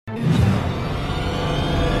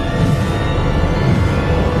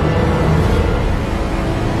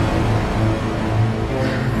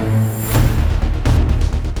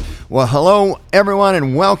Well, hello, everyone,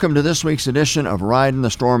 and welcome to this week's edition of Riding the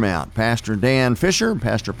Storm Out. Pastor Dan Fisher and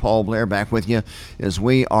Pastor Paul Blair back with you as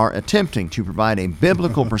we are attempting to provide a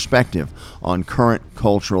biblical perspective on current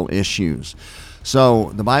cultural issues.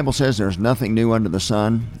 So, the Bible says there's nothing new under the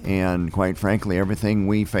sun, and quite frankly, everything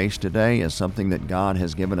we face today is something that God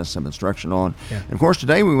has given us some instruction on. Yeah. And of course,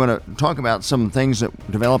 today we want to talk about some things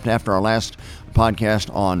that developed after our last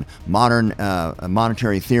podcast on modern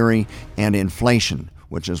monetary theory and inflation,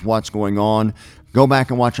 which is what's going on. Go back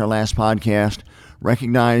and watch our last podcast.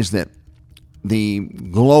 Recognize that the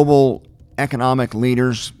global economic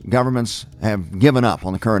leaders, governments have given up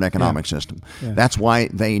on the current economic system. Yeah. That's why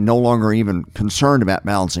they no longer even concerned about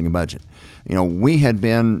balancing a budget. You know, we had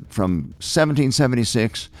been from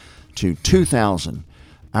 1776 to 2000.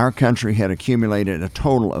 Our country had accumulated a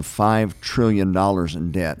total of $5 trillion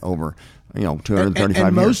in debt over 235 years.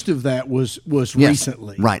 And most of that was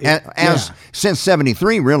recently. Right. Since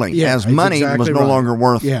 73, really, as money was no longer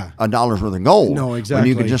worth a dollar's worth of gold. No, exactly. When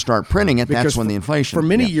you could just start printing it, because that's when the inflation. For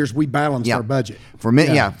many years, we balanced our budget. For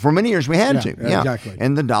many years we had to. Exactly.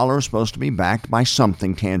 And the dollar is supposed to be backed by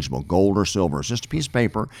something tangible, gold or silver. It's just a piece of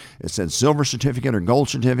paper. It said silver certificate or gold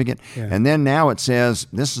certificate. Yeah. And then now it says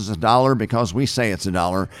this is a dollar because we say it's a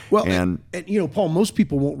dollar. Well, and Paul, most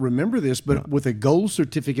people won't remember this, but with a gold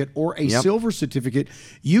certificate or a silver certificate,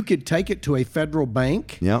 you could take it to a federal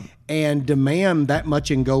bank and demand that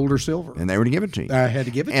much in gold or silver. And they were to give it to you. I had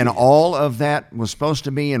to give it to you. And all of that was supposed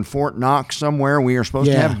to be in Fort Knox somewhere. We are supposed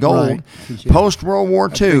to have gold. Right. Post-World War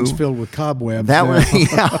II. Thing's filled with cobwebs.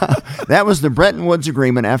 That was the Bretton Woods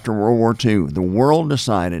Agreement after World War II. The world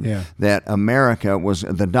decided that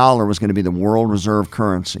the dollar was going to be the world reserve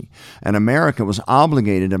currency. And America was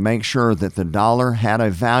obligated to make sure that the dollar had a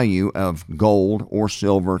value of gold or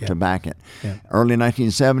silver to back it. Yeah. Early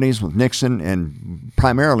 1970s with Nixon and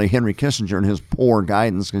primarily Henry Kissinger and his poor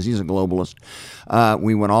guidance, because he's a globalist,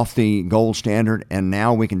 we went off the gold standard, and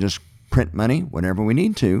now we can just print money whenever we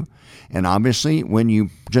need to. And obviously, when you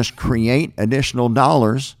just create additional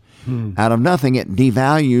dollars out of nothing, it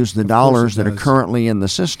devalues the dollars that are currently in the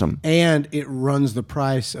system. And it runs the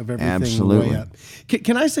price of everything Absolutely. way up.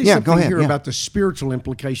 Can I say something here about the spiritual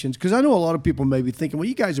implications? Because I know a lot of people may be thinking, well,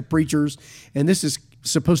 you guys are preachers, and this is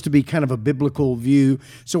supposed to be kind of a biblical view.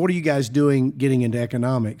 So what are you guys doing getting into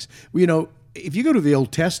economics? Well, if you go to the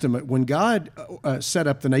Old Testament, when God set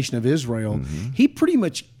up the nation of Israel, he pretty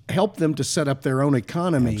much helped them to set up their own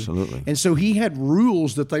economy. Absolutely. And so he had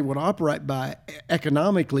rules that they would operate by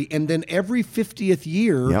economically, and then every 50th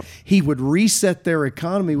year, he would reset their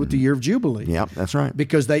economy with the year of Jubilee. Yep, that's right.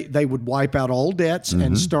 Because they would wipe out all debts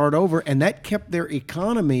and start over, and that kept their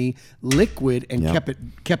economy liquid and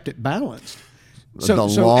kept it balanced.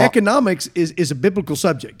 So economics is a biblical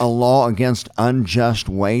subject. A law against unjust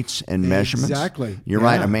weights and measurements. Exactly. You're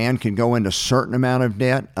right. A man can go into a certain amount of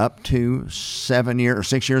debt up to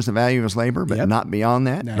 6 years the value of his labor, but not beyond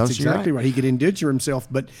that. That's exactly right. He could indenture himself,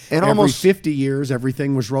 but every 50 years,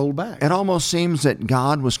 everything was rolled back. It almost seems that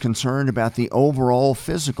God was concerned about the overall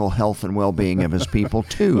physical health and well-being of his people,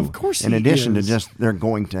 too. Of course in addition to just they're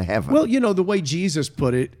going to heaven. Well, the way Jesus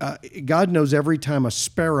put it, God knows every time a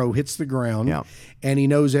sparrow hits the ground. Yeah. And he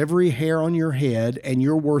knows every hair on your head, and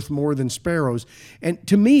you're worth more than sparrows. And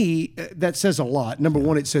to me, that says a lot. Number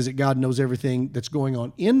one, it says that God knows everything that's going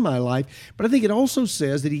on in my life, but I think it also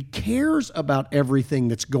says that he cares about everything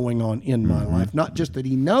that's going on in my life. Not just that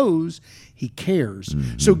he knows, he cares.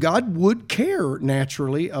 So God would care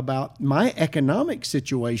naturally about my economic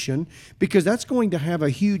situation, because that's going to have a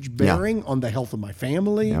huge bearing on the health of my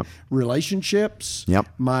family, relationships,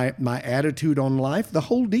 my attitude on life, the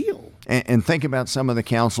whole deal. And think about some of the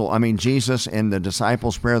counsel. I mean, Jesus in the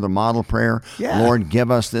disciples' prayer, the model prayer, Lord, give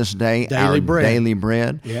us this day our daily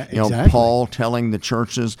bread. Yeah, exactly. Paul telling the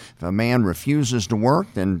churches, if a man refuses to work,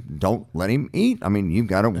 then don't let him eat. I mean, you've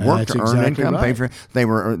got to work to earn income, pay for it.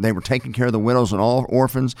 They were taking care of the widows and all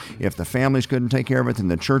orphans. If the families couldn't take care of it, then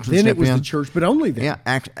the church would step in. Then it was the church, but only then. Yeah,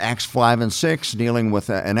 Acts 5 and 6, dealing with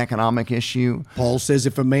an economic issue. Paul says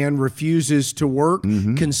if a man refuses to work,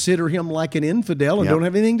 consider him like an infidel and don't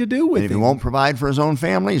have anything to do with and if he won't provide for his own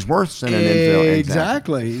family, he's worse than an infidel.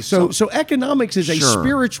 Exactly. So economics is a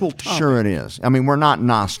spiritual topic. Sure it is. I mean, we're not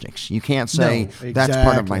Gnostics. You can't say that's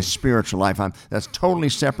part of my spiritual life. That's totally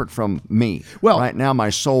separate from me. Well, right now my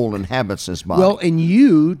soul inhabits this body. Well, and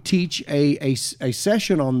you teach a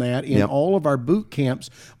session on that in all of our boot camps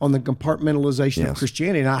on the compartmentalization of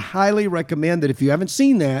Christianity. And I highly recommend that if you haven't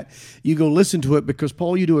seen that, you go listen to it, because,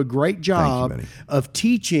 Paul, you do a great job of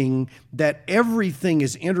teaching that everything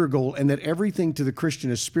is integral and that everything to the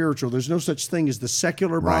Christian is spiritual. There's no such thing as the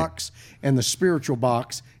secular box and the spiritual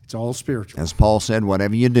box. It's all spiritual. As Paul said,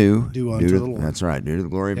 whatever you do unto the Lord. That's right. Do to the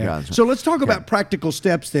glory of God. So let's talk about practical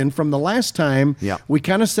steps then. From the last time, we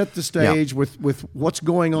kind of set the stage with what's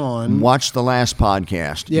going on. Watch the last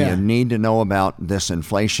podcast. Yeah. You need to know about this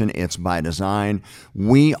inflation. It's by design.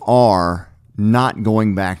 We are not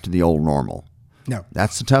going back to the old normal. No.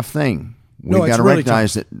 That's the tough thing. We've got to really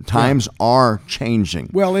recognize that times are changing.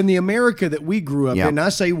 Well, in the America that we grew up in, I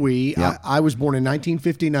say we, I was born in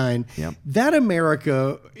 1959, that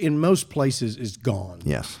America in most places is gone.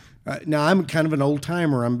 Yes. Now, I'm kind of an old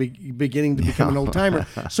timer. I'm beginning to become an old timer.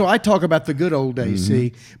 So I talk about the good old days,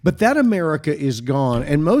 see? But that America is gone.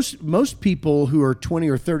 And most people who are 20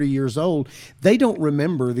 or 30 years old, they don't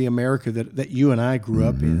remember the America that you and I grew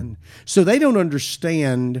up in. So they don't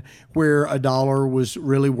understand where a dollar was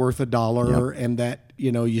really worth a dollar and that,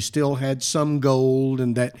 you still had some gold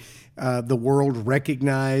and that the world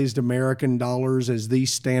recognized American dollars as the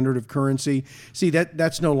standard of currency. See,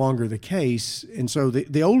 that's no longer the case. And so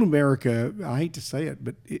the old America, I hate to say it,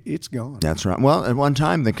 but it's gone. That's right. Well, at one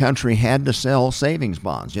time, the country had to sell savings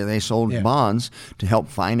bonds. They sold bonds to help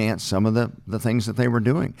finance some of the things that they were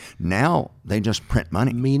doing. Now, they just print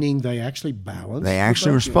money. Meaning they actually balance They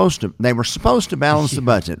actually were supposed to. They were supposed to balance the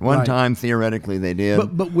budget. One time, theoretically, they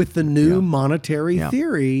did. But with the new monetary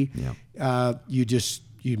theory, you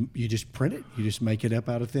just print it. You just make it up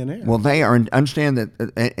out of thin air. Well, they are. Understand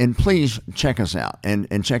that, and please check us out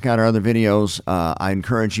and check out our other videos. I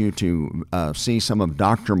encourage you to see some of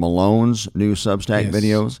Dr. Malone's new Substack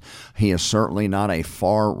videos. He is certainly not a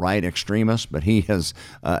far-right extremist, but he is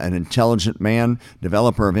an intelligent man,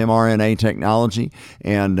 developer of mRNA technology,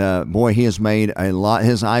 and boy, he has made a lot.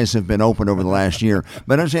 His eyes have been opened over the last year.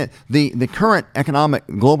 But understand, the current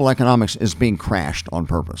global economics is being crashed on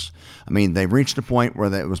purpose. I mean, they've reached a point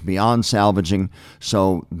where it was beyond salvaging.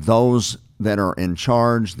 So those that are in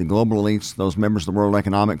charge, the global elites, those members of the World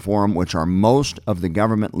Economic Forum, which are most of the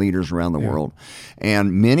government leaders around the world,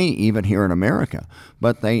 and many even here in America,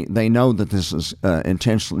 but they know that this is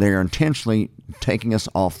intentionally. They are intentionally taking us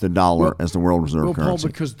off the dollar as the world reserve currency.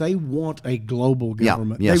 Paul, because they want a global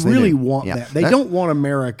government. Yes, they really want that. They don't want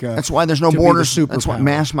America. That's why there's no borders. That's why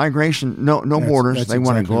mass migration, no borders. They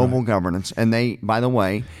want a global governance, and they, by the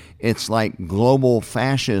way. It's like global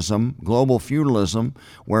fascism, global feudalism,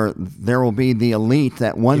 where there will be the elite,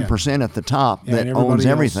 that 1% at the top that owns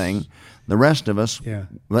everything. Else. The rest of us,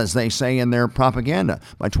 as they say in their propaganda,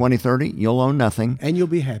 by 2030, you'll own nothing. And you'll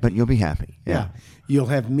be happy. But you'll be happy. Yeah. You'll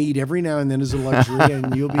have meat every now and then as a luxury,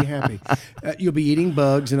 and you'll be happy. You'll be eating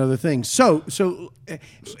bugs and other things. So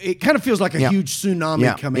it kind of feels like a huge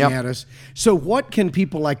tsunami coming at us. So what can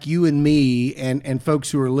people like you and me and folks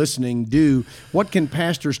who are listening do? What can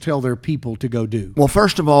pastors tell their people to go do? Well,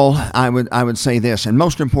 first of all, I would say this, and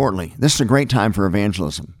most importantly, this is a great time for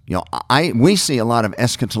evangelism. We see a lot of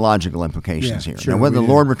eschatological implications here. Sure, now, whether the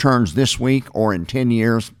Lord returns this week or in 10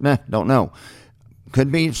 years, don't know. Could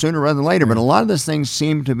be sooner rather than later, but a lot of these things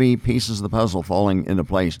seem to be pieces of the puzzle falling into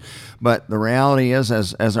place. But the reality is,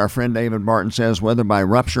 as our friend David Barton says, whether by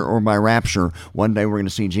rupture or by rapture, one day we're going to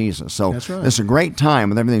see Jesus. So This is a great time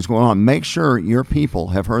with everything that's going on. Make sure your people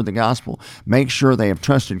have heard the gospel. Make sure they have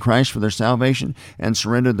trusted Christ for their salvation and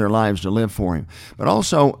surrendered their lives to live for Him. But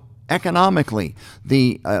also, economically,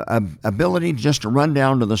 the ability just to run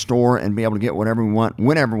down to the store and be able to get whatever we want,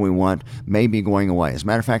 whenever we want, may be going away. As a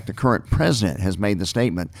matter of fact, the current president has made the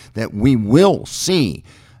statement that we will see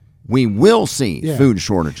food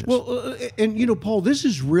shortages. Well, and Paul, this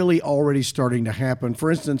is really already starting to happen. For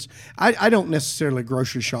instance, I don't necessarily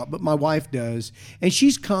grocery shop, but my wife does, and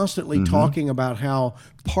she's constantly talking about how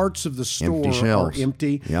parts of the store are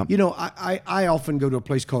empty. Yep. I often go to a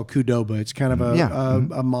place called Qdoba. It's kind of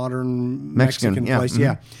a modern Mexican place.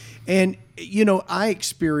 Yeah. And, I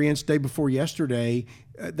experienced day before yesterday,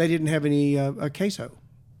 they didn't have any queso.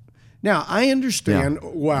 Now, I understand,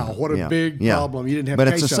 wow, what a big problem. You didn't have queso.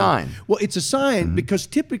 But it's a sign. Well, it's a sign because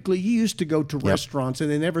typically you used to go to restaurants and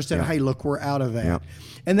they never said, hey, look, we're out of that. Yep.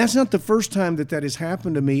 And that's not the first time that has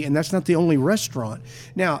happened to me, and that's not the only restaurant.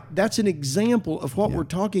 Now, that's an example of what we're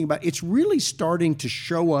talking about. It's really starting to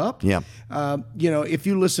show up. Yeah. If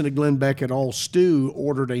you listen to Glenn Beck at all, Stu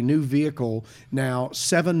ordered a new vehicle now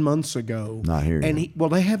 7 months ago. Not here. And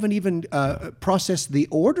they haven't even processed the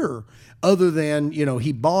order other than,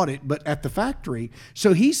 he bought it, but at the factory.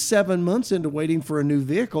 So he's 7 months into waiting for a new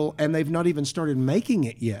vehicle, and they've not even started making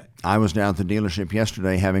it yet. I was down at the dealership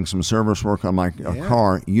yesterday having some service work on my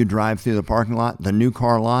car. You drive through the parking lot, the new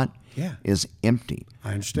car lot is empty.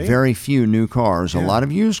 I understand. Very few new cars, a lot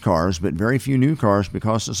of used cars, but very few new cars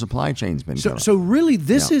because the supply chain's been cut off. So really,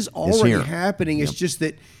 this is already happening. It's just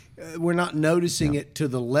that we're not noticing it to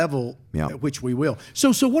the level Yeah. at which we will.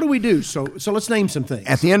 So what do we do? So let's name some things.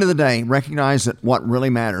 At the end of the day, recognize that what really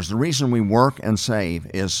matters, the reason we work and save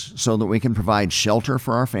is so that we can provide shelter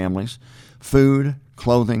for our families, food,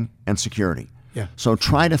 clothing, and security. Yeah. So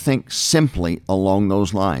try to think simply along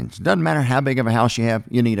those lines. Doesn't matter how big of a house you have,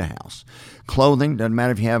 you need a house. Clothing, doesn't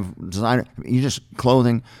matter if you have designer, you just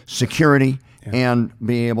clothing, security, and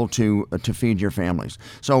be able to feed your families.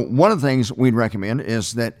 So one of the things we'd recommend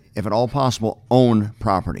is that, if at all possible, own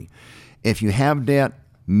property. If you have debt,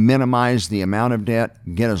 minimize the amount of debt,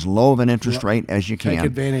 get as low of an interest rate as you can. Take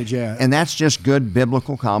advantage, yeah. And that's just good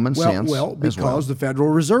biblical common sense. Well, as because the Federal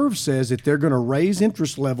Reserve says that they're going to raise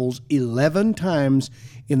interest levels 11 times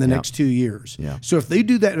in the next 2 years. Yeah. So if they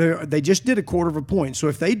do that, they just did a quarter of a point. So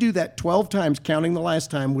if they do that 12 times, counting the last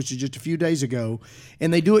time, which is just a few days ago,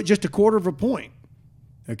 and they do it just a quarter of a point,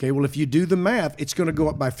 okay, well, if you do the math, it's going to go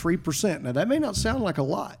up by 3%. Now, that may not sound like a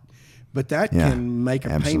lot, but that can make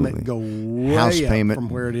a payment go way House up payment, from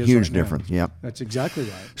where it is huge right now. difference. Yep. That's exactly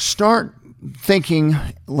right. Start thinking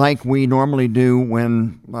like we normally do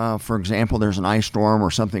when, for example, there's an ice storm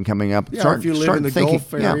or something coming up. Yeah, or if you live in the thinking,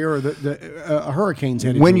 Gulf area or a hurricane's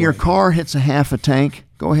headed when your your way. car hits a half a tank,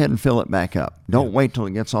 go ahead and fill it back up. Don't wait till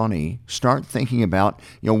it gets on E. Start thinking about,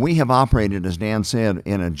 we have operated, as Dan said,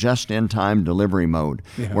 in a just-in-time delivery mode,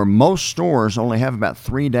 where most stores only have about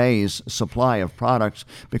 3 days supply of products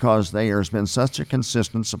because there's been such a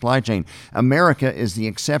consistent supply chain. America is the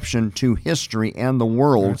exception to history and the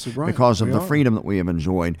world That's right. because of We the are. freedom that we have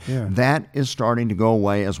enjoyed. Yeah. That is starting to go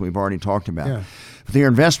away, as we've already talked about. Yeah. For your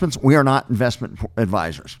investments, we are not investment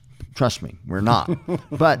advisors. Trust me, we're not.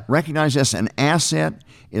 But recognize this, an asset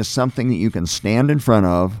is something that you can stand in front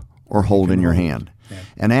of or hold in your hand. Yeah.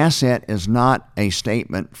 An asset is not a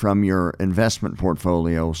statement from your investment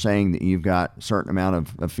portfolio saying that you've got a certain amount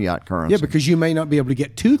of fiat currency. Yeah, because you may not be able to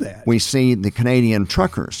get to that. We see the Canadian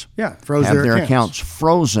truckers froze have their accounts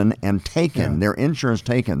frozen and taken, Yeah. their insurance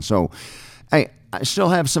taken. So, I still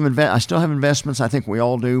have I still have investments. I think we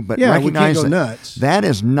all do, but we can't recognize go that nuts. that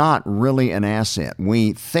is not really an asset.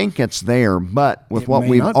 We think it's there, but with It what may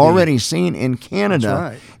we've not be. already seen in Canada, That's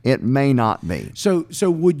right. it may not be. So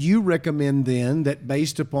would you recommend then that,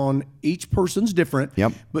 based upon each person's different,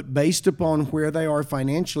 Yep. but based upon where they are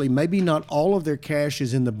financially, maybe not all of their cash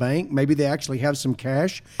is in the bank. Maybe they actually have some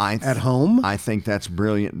cash at home. I think that's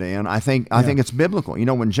brilliant, Dan. I think it's biblical.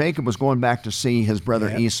 When Jacob was going back to see his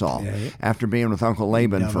brother Esau after being with Uncle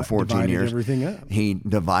Laban for 14 divided years, everything up. he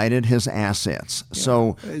divided his assets.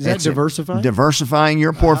 So Is that it's diversifying? diversifying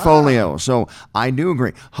your portfolio. So I do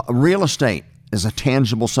agree. Real estate is a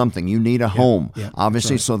tangible something. You need a home,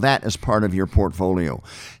 obviously, so that is part of your portfolio.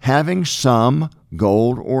 Having some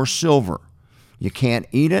gold or silver. You can't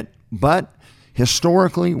eat it, but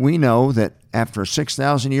historically we know that after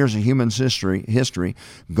 6,000 years of human history,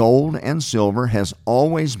 gold and silver has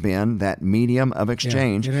always been that medium of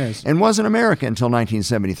exchange. it has. And wasn't America until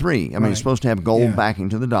 1973. I mean, you're supposed to have gold backing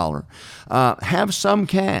to the dollar. Have some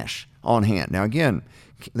cash on hand. Now, again,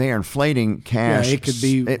 they are inflating cash. Yeah, it could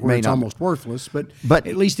be where it's almost worthless, but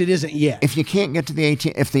at least it isn't yet. If you can't get to the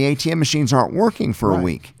ATM, if the ATM machines aren't working for a Right.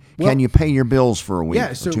 week, Well, can you pay your bills for a week?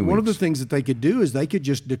 Yeah, or so 2 one of the weeks? things that they could do is they could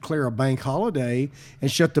just declare a bank holiday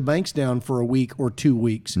and shut the banks down for a week or 2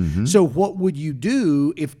 weeks. Mm-hmm. So what would you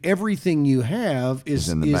do if everything you have is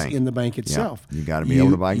in the bank. itself? You gotta be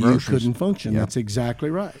able to buy groceries. You couldn't function. Yeah. That's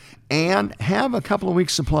exactly right. And have a couple of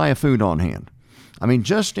weeks' supply of food on hand. I mean,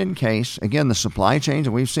 just in case, again, the supply chains,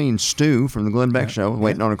 and we've seen Stu from the Glenn Beck Show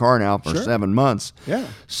waiting on a car now for 7 months. Yeah.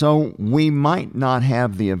 So we might not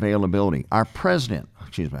have the availability. Our president,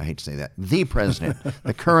 I hate to say that, the president,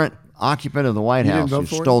 the current occupant of the White didn't House who vote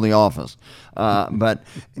for it? stole the office. But,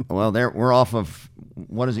 well, we're off of,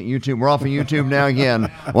 what is it, YouTube? We're off of YouTube now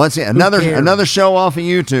again. What's it? Another show off of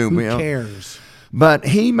YouTube. Who cares? But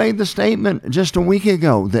he made the statement just a week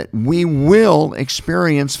ago that we will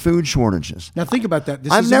experience food shortages. Now think about that.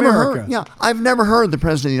 This I've is never America. heard. Yeah, I've never heard the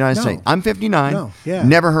president of the United No. States. I'm 59. No, yeah.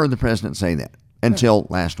 Never heard the president say that until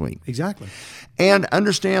last week. Exactly. And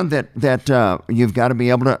understand that you've got to be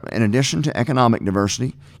able to, in addition to economic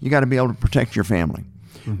diversity, you got to be able to protect your family.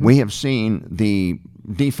 Mm-hmm. We have seen the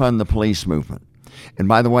defund the police movement. And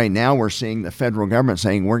by the way, now we're seeing the federal government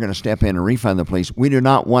saying we're going to step in and refund the police. We do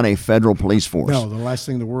not want a federal police force. No, the last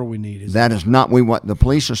thing in the world we need is That is not we want. The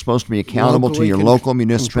police are supposed to be accountable Locally to your con- local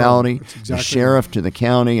municipality, control. That's the exactly sheriff to the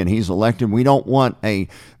county, and he's elected. We don't want a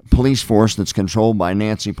police force that's controlled by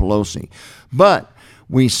Nancy Pelosi. But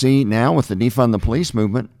we see now with the defund the police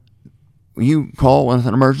movement, you call with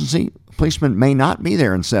an emergency, a policeman may not be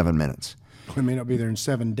there in 7 minutes. It may not be there in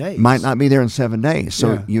 7 days. Might not be there in 7 days.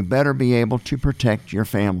 So Yeah. you better be able to protect your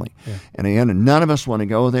family. And again, none of us want to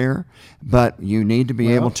go there, but you need to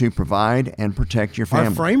be able to provide and protect your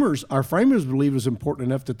family. Our framers believe it was important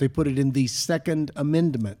enough that they put it in the Second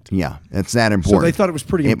Amendment. Yeah, it's that important. So they thought it was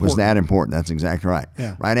pretty It important. was that important. That's exactly right.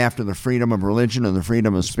 Yeah. Right after the freedom of religion and the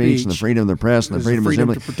freedom of speech and the freedom of the press and the There's the freedom of freedom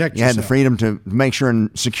assembly, to protect you had the yourself. freedom to make sure and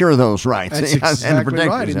secure those rights That's and exactly protect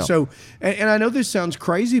right. yourself. And I know this sounds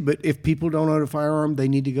crazy, but if people don't own a firearm, they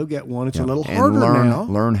need to go get one. It's a little and harder now.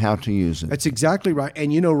 learn how to use it. That's exactly right.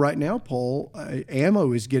 And right now, Paul,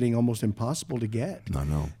 ammo is getting almost impossible to get. I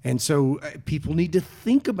know. And so people need to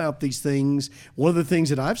think about these things. One of the things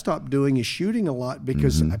that I've stopped doing is shooting a lot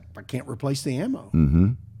because I can't replace the ammo.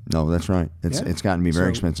 No, that's right. It's gotten to be very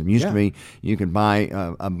expensive. Used to be you could buy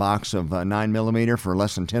a box of 9mm for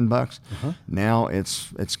less than $10. Now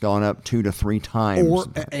it's gone up 2 to 3 times.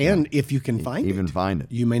 And if you can find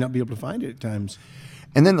it, you may not be able to find it at times.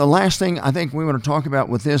 And then the last thing I think we want to talk about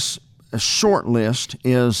with this short list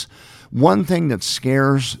is one thing that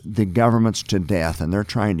scares the governments to death, and they're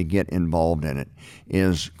trying to get involved in it,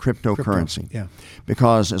 is cryptocurrency. Yeah.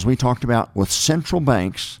 Because as we talked about with central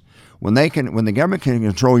banks, when the government can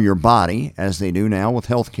control your body, as they do now with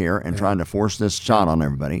healthcare and trying to force this shot on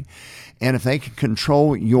everybody, and if they can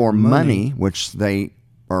control your money, which they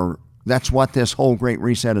are. That's what this whole Great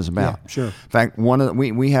Reset is about. Yeah, sure. In fact,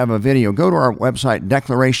 we have a video. Go to our website,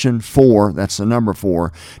 Declaration4, that's the number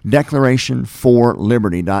 4,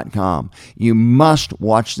 Declaration4Liberty.com. You must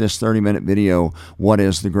watch this 30-minute video, What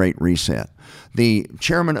is the Great Reset? The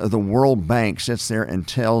chairman of the World Bank sits there and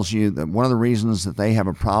tells you that one of the reasons that they have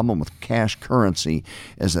a problem with cash currency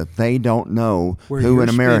is that they don't know who in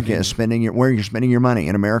America is where you're spending your money.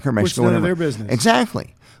 In America, Mexico, Which is none of their business.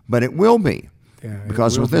 Exactly. But it will be. Yeah,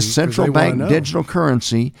 because with this central bank digital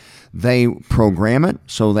currency, they program it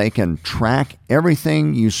so they can track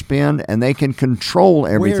everything you spend and they can control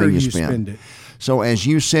everything you spend it. So as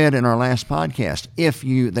you said in our last podcast, if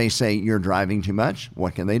they say you're driving too much,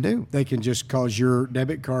 what can they do? They can just cause your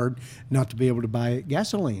debit card not to be able to buy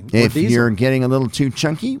gasoline. If you're getting a little too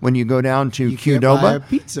chunky when you go down to Qdoba, buy a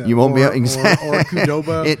pizza you won't be able or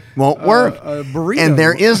Qdoba. It won't work. A burrito. And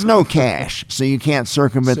there is no cash, so you can't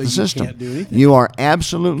circumvent the system. Can't do anything. You are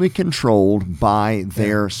absolutely controlled by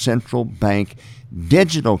their central bank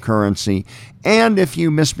digital currency. And if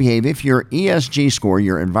you misbehave, if your ESG score,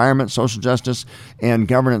 your environment, social justice, and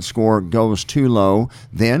governance score goes too low,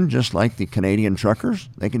 then just like the Canadian truckers,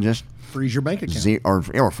 they can just freeze your bank account or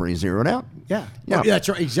zero it out. Yeah. Oh, that's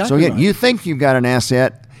right. Exactly. So again, right. you think you've got an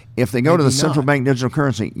asset. If they go to the central bank digital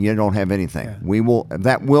currency, you don't have anything. Yeah.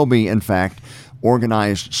 That will be, in fact,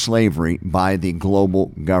 organized slavery by the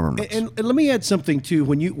global governments. And let me add something too.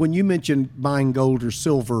 When you mentioned buying gold or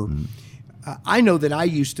silver, I know that I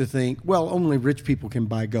used to think, well, only rich people can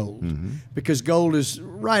buy gold because gold is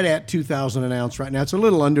right at $2,000 an ounce right now. It's a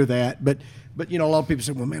little under that, but a lot of people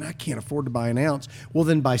say, well, man, I can't afford to buy an ounce. Well,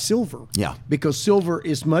 then buy silver. Yeah. Because silver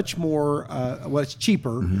is much more, it's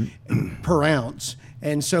cheaper per ounce.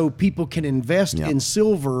 And so people can invest in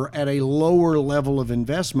silver at a lower level of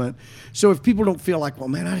investment. So if people don't feel like, well,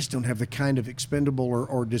 man, I just don't have the kind of expendable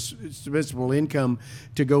or dispensable income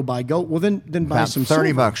to go buy gold, well, then buy About some $30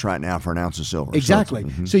 silver. right now for an ounce of silver.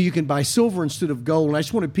 Exactly. So you can buy silver instead of gold. And I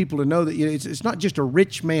just wanted people to know that it's not just a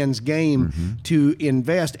rich man's game to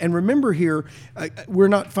invest. And remember here, we're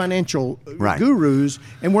not financial gurus,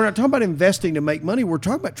 and we're not talking about investing to make money. We're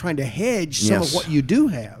talking about trying to hedge some of what you do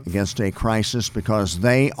have against a crisis, because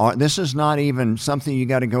this is not even something you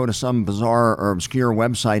got to go to some bizarre or obscure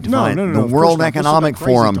website to find. No, the World Economic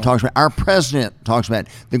Forum talks about, our president talks about,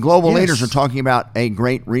 the global leaders are talking about a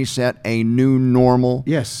great reset, a new normal.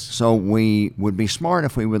 Yes. So we would be smart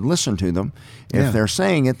if we would listen to them. If they're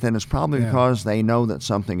saying it, then it's probably because they know that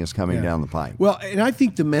something is coming down the pipe. Well, and I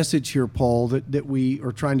think the message here, Paul, that we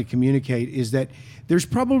are trying to communicate is that there's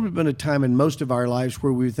probably been a time in most of our lives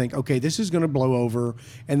where we think, okay, this is going to blow over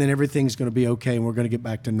and then everything's going to be okay and we're going to get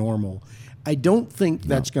back to normal. I don't think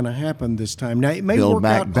that's going to happen this time. Now, it may work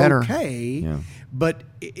out better. Okay, but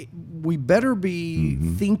we better be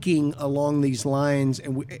thinking along these lines,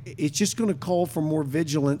 and it's just going to call for more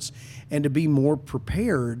vigilance and to be more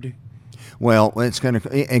prepared. Well, it's going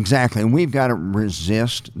to, exactly, and we've got to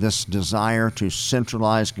resist this desire to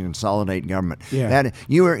centralize and consolidate government. Yeah. That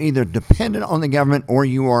you are either dependent on the government or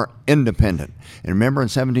you are independent. And remember, in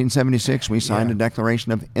 1776, we signed a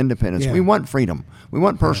Declaration of Independence. Yeah. We want freedom. We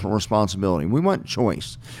want personal responsibility. We want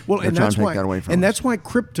choice. Well, They're and trying that's to take why, that away from and us. that's why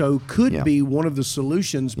crypto could be one of the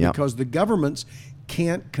solutions, because the governments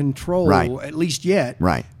can't control, at least yet,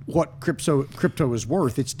 what crypto is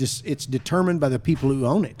worth. It's determined by the people who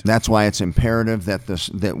own it. That's why it's imperative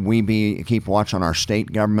that we keep watch on our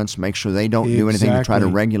state governments, make sure they don't do anything to try to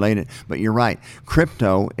regulate it. But you're right.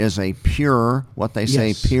 Crypto is a pure, what they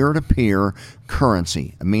say, peer-to-peer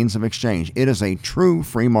currency, a means of exchange. It is a true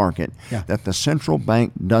free market that the central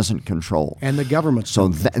bank doesn't control, and the government. So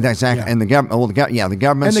that's exactly, and the government. Well, the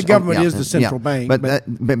government. And the government is the central bank,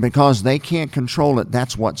 but because they can't control it,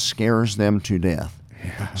 that's what scares them to death.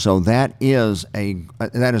 Yeah. So that is a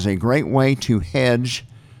great way to hedge,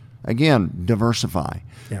 again, diversify.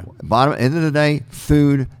 Yeah. End of the day,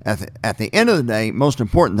 food. At the end of the day, most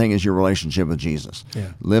important thing is your relationship with Jesus.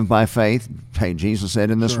 Yeah. Live by faith. Hey, Jesus said,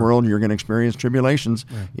 in this world you're going to experience tribulations.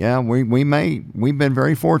 Yeah, we've been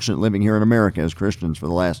very fortunate living here in America as Christians for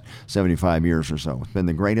the last 75 years or so. It's been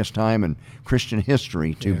the greatest time in Christian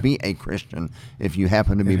history to be a Christian if you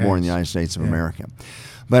happen to be born in the United States of America.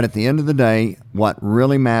 But at the end of the day, what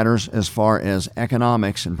really matters as far as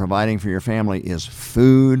economics and providing for your family is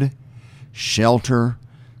food, shelter,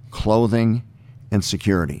 clothing, and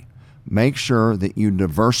security. Make sure that you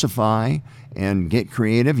diversify and get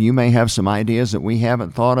creative. You may have some ideas that we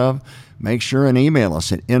haven't thought of. Make sure and email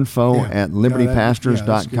us at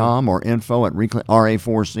info@libertypastors.com or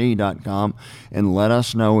info@ra4c.com and let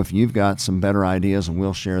us know if you've got some better ideas, and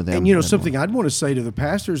we'll share them. And something I'd want to say to the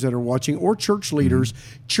pastors that are watching, or church leaders,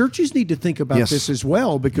 churches need to think about this as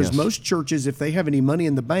well, because most churches, if they have any money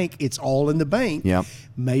in the bank, it's all in the bank. Yep.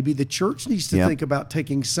 Maybe the church needs to think about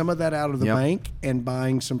taking some of that out of the bank and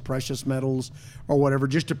buying some precious metals or whatever,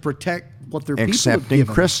 just to protect what their people have given.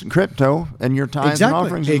 Accepting crypto and your tithes and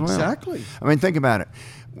offerings as well. Exactly. I mean, think about it.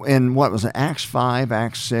 In what was it, Acts 5,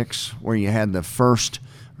 Acts 6, where you had the first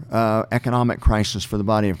economic crisis for the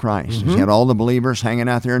body of Christ. You had all the believers hanging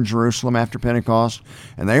out there in Jerusalem after Pentecost,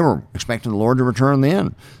 and they were expecting the Lord to return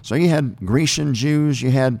then. So you had Grecian Jews,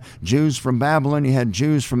 you had Jews from Babylon, you had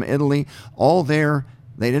Jews from Italy, all there.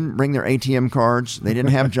 They didn't bring their ATM cards. They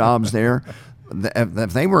didn't have jobs there.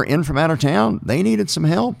 If they were in from out of town, they needed some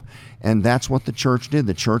help. And that's what the church did.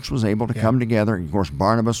 The church was able to come together. Of course,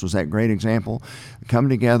 Barnabas was that great example. Come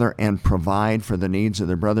together and provide for the needs of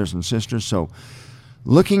their brothers and sisters. So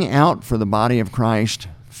looking out for the body of Christ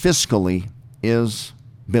fiscally is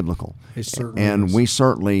biblical. It certainly is. We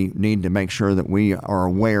certainly need to make sure that we are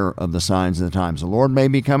aware of the signs of the times. The Lord may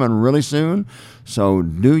be coming really soon. So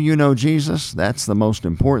do you know Jesus? That's the most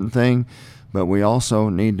important thing. But we also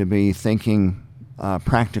need to be thinking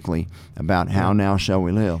practically about how now shall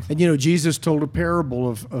we live. And Jesus told a parable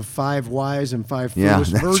of 5 wise and 5 foolish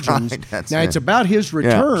virgins. Right, now it's about his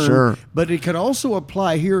return, but it could also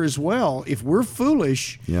apply here as well. If we're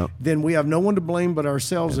foolish, then we have no one to blame but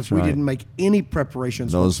ourselves if we didn't make any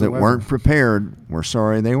preparations whatsoever. That weren't prepared, we're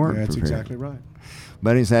sorry they weren't prepared. That's exactly right.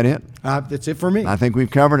 Buddy, is that it? That's it for me. I think we've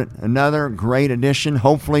covered it. Another great edition,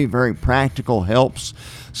 hopefully very practical helps.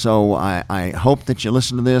 So I hope that you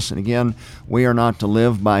listen to this. And again, we are not to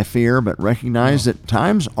live by fear, but recognize that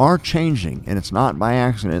times are changing, and it's not by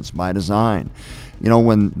accident, it's by design.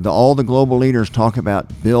 When all the global leaders talk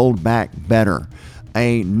about build back better,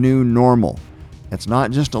 a new normal, it's not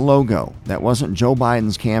just a logo. That wasn't Joe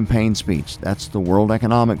Biden's campaign speech. That's the World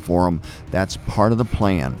Economic Forum. That's part of the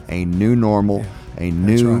plan. A new normal, a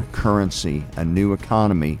new currency, a new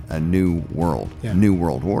economy, a new world, new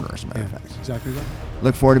world order, as a matter of fact. That's exactly right.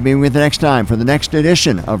 Look forward to being with you next time for the next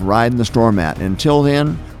edition of Riding the Storm Out. Until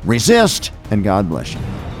then, resist, and God bless you.